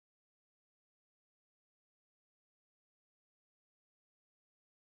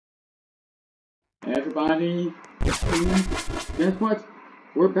Everybody, guess what?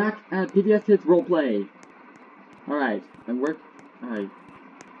 We're back at PBS Kids Roleplay. Alright, and alright.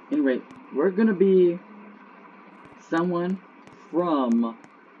 Anyway, we're gonna be someone from,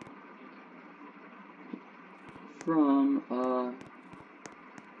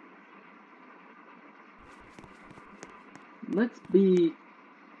 let's be,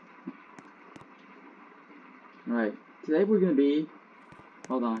 alright, today we're gonna be,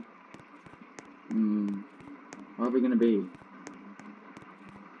 hold on, what are we gonna be?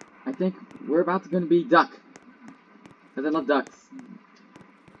 I think we're about to gonna be Duck, because I love ducks.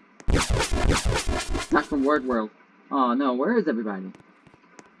 Duck from Word World. Oh no, where is everybody?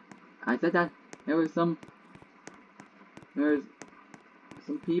 I said that there's some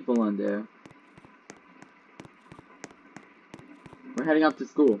people in there. We're heading up to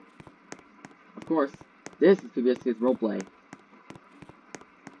school. Of course, this is PBS Kids Roleplay.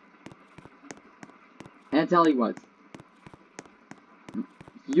 And tell you what,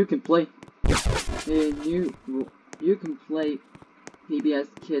 you can play, you can play PBS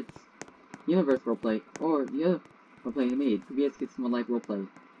Kids Universe Roleplay, or the other roleplay you made, PBS Kids Small Life Roleplay.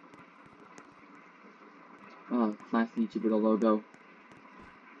 Oh, classy Jupiter logo.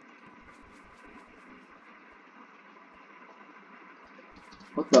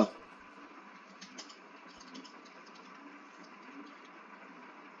 What the?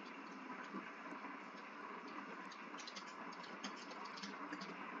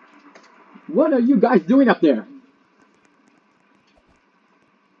 What are you guys doing up there?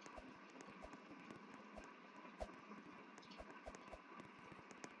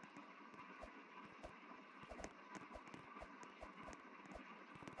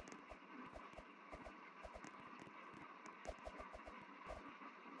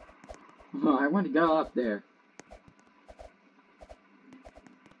 Oh, I want to go up there.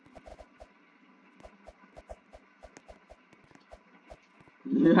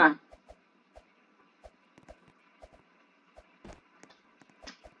 Yeah.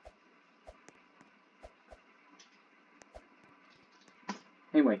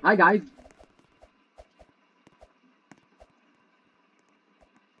 Anyway, hi guys.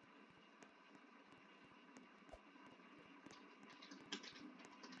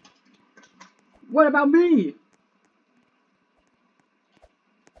 What about me?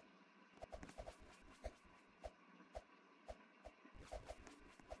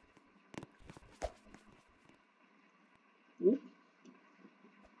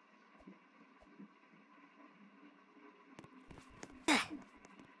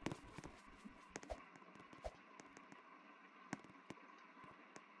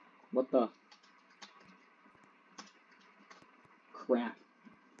 What the crap?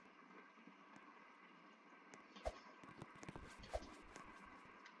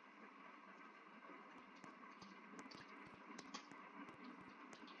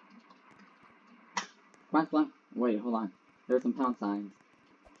 Wait, hold on. There's some pound signs.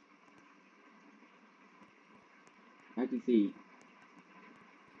 I can see.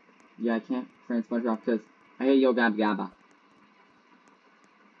 Yeah, I can't friend SpongeBob because I hate Yo Gabba Gabba.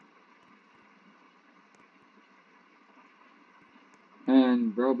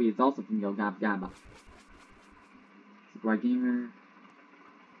 And Roby is also from Yo Gabba Gabba. Super Gamer.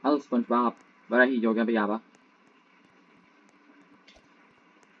 I love SpongeBob, but I hate Yo Gabba Gabba.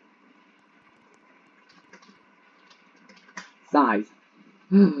 Size.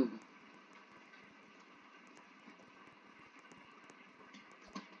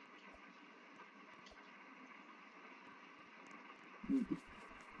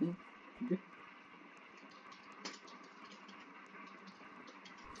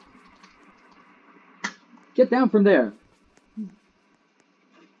 Get down from there.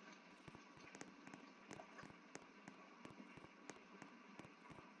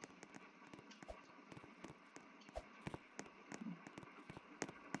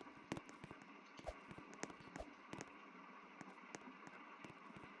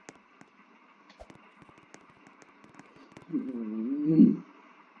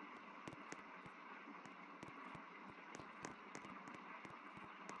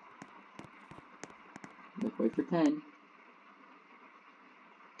 Let's wait for 10.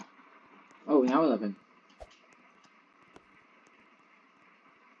 Oh, now 11.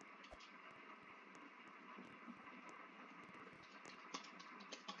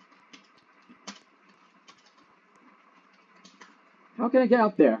 How can I get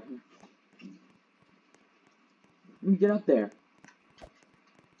up there? Let me get up there.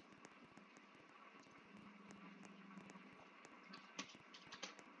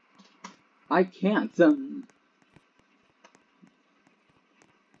 I can't.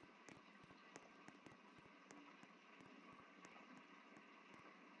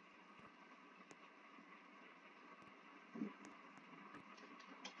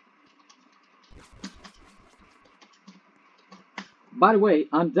 By the way,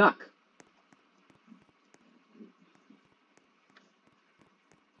 I'm Duck.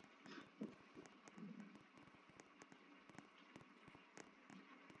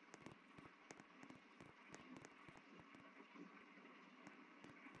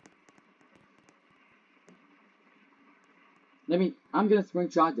 I'm gonna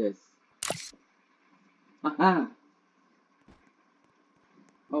screenshot this. Aha!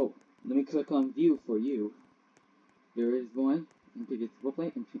 Oh, let me click on view for you. There is one. I think it's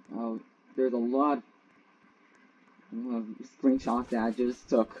Roleplay. Oh, there's a lot of screenshots that I just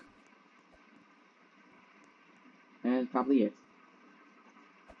took. And probably it.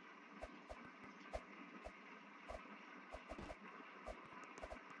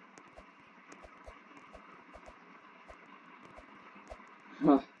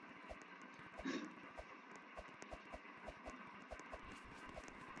 Huh.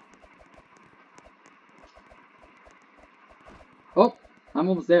 Oh, I'm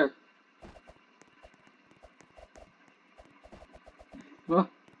almost there. Huh.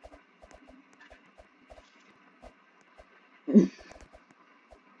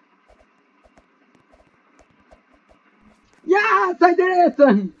 Yes, I did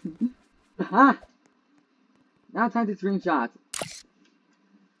it! Aha! Now time to screenshot.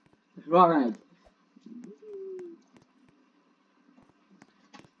 Alright.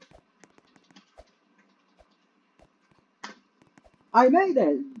 I made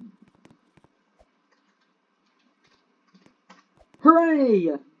it!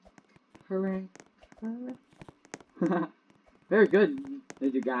 Hooray! Hooray. Hooray. Very good,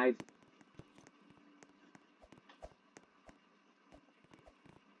 you guys.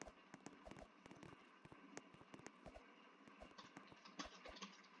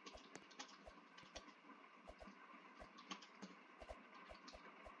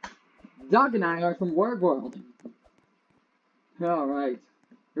 Doug and I are from Word World. Alright.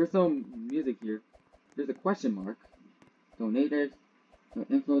 There's some music here. There's a question mark. Donated.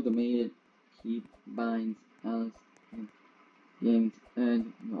 Info donated. Keep binds. Else. Games.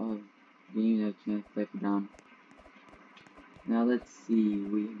 And game that can't click down. Now let's see.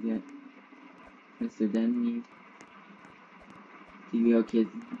 We get Mr. Denny. TVO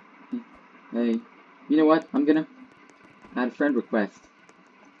Kids. Hey. You know what? I'm gonna add a friend request.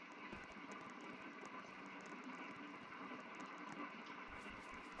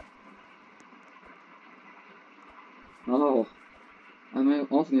 Oh, I'm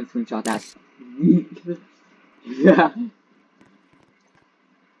also gonna screenshot that. Yeah.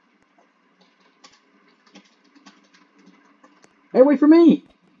 Hey, wait for me!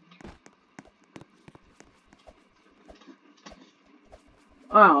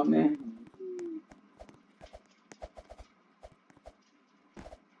 Oh man.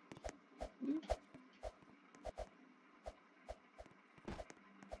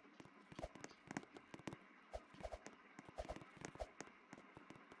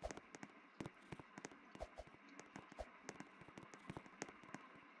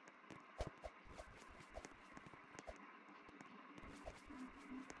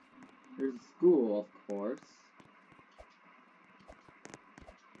 There's a school, of course.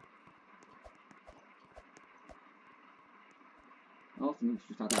 Also, need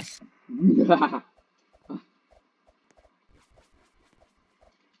to stop that.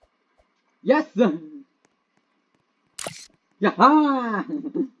 Yes! Yaha!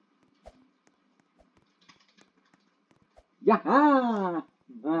 Yaha!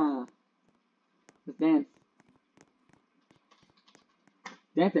 Let's dance.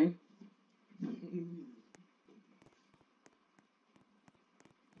 Dancing.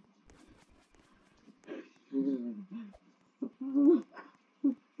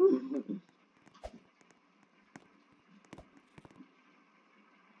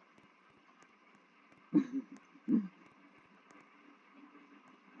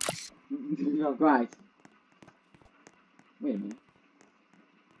 Oh, right. Wait a minute.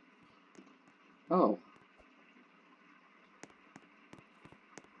 Oh.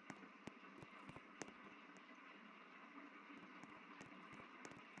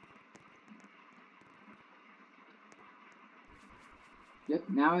 Yep,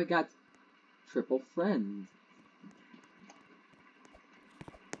 now I got triple friends.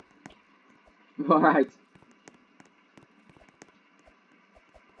 Alright.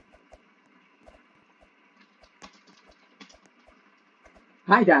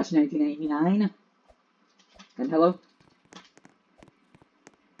 Hi, Dash 1989. And hello.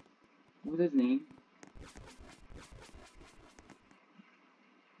 What was his name?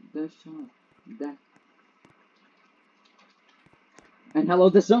 Deshaun. And hello,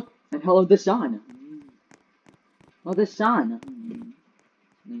 Deshaun. And hello, Deshaun. Oh, Deshaun.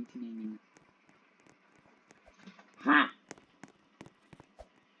 Ha!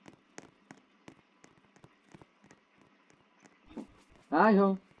 Hi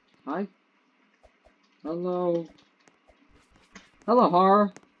ho. Hi. Hello. Hello,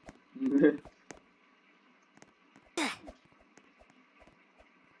 horror.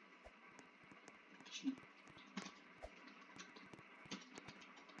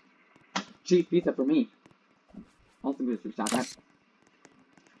 Cheese pizza for me. Also good to stop that.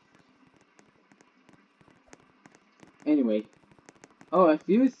 Anyway. Oh, if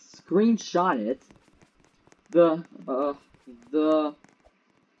you screenshot it, the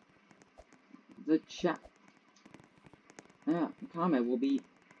chat comment will be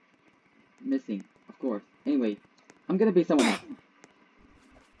missing, of course. Anyway, I'm gonna be someone else.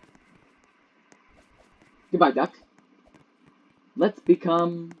 Goodbye, duck. Let's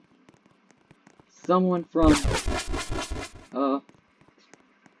become someone from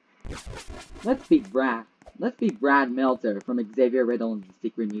let's be Brad. Let's be Brad Meltzer from Xavier Riddle and the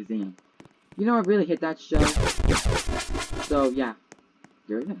Secret Museum. You know, I really hit that show. So yeah,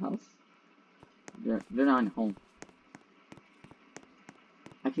 they're in the house. They're not at home.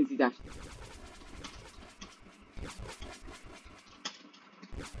 I can see that.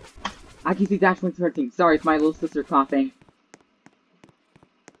 I can see Dashwing's hurting. Sorry, it's my little sister coughing.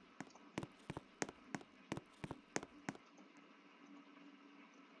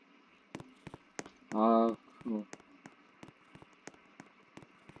 Oh, cool.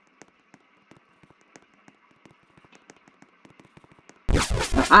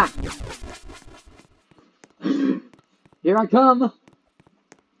 Aha! Here I come!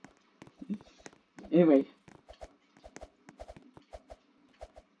 Anyway.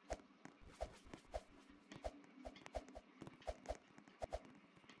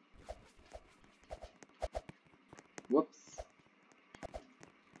 Whoops.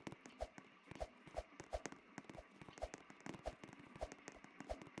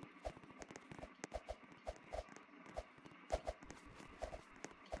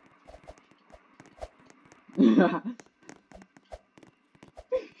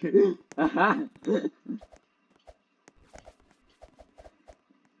 Aha!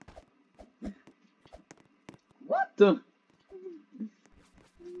 What the?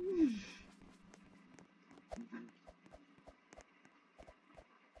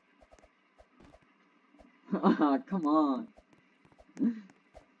 Ah, come on.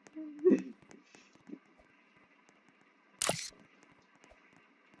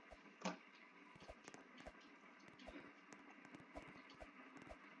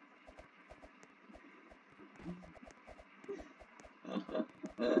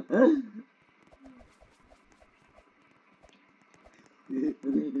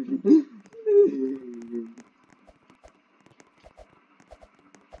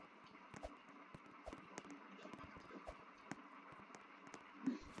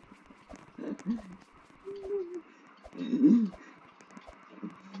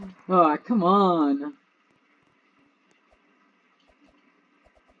 Oh, come on.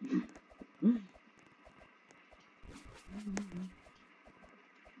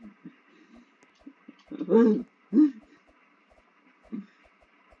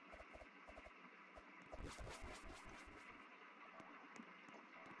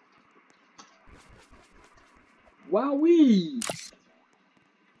 Wowee!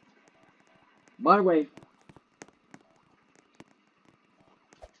 By the way,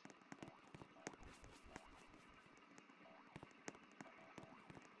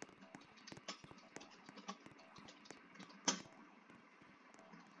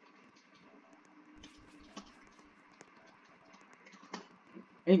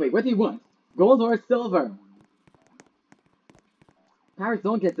 anyway, what do you want? Gold or silver? Pirates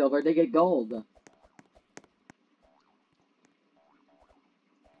don't get silver, they get gold.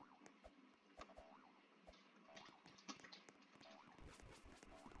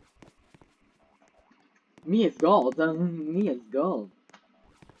 Me is gold. Me is gold.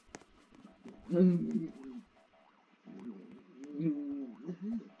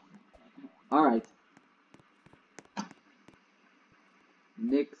 Alright.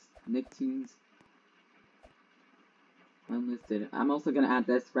 Nicktoons. Unlisted. I'm also gonna add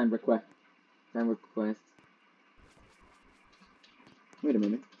this friend request. Wait a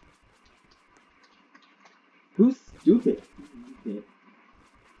minute. Who's stupid?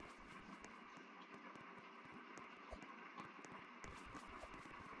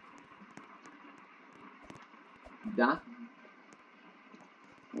 That.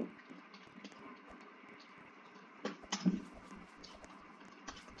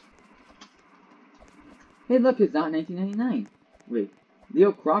 Hey, look, it's not 1999. Wait,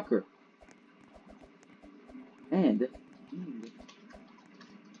 Leo Crocker. Hey,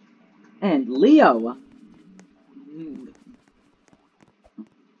 And Leo.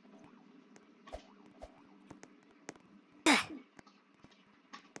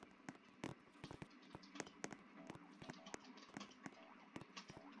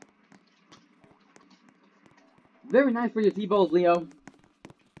 Very nice for your T-balls, Leo.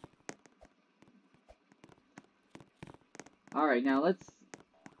 Alright, now let's...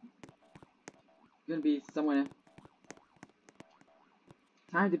 Gonna be someone...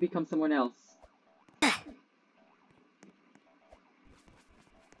 Time to become someone else.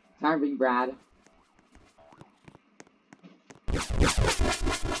 Time being Brad.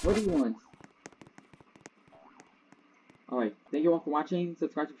 What do you want? Alright, thank you all for watching.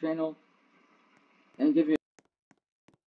 Subscribe to the channel. And give me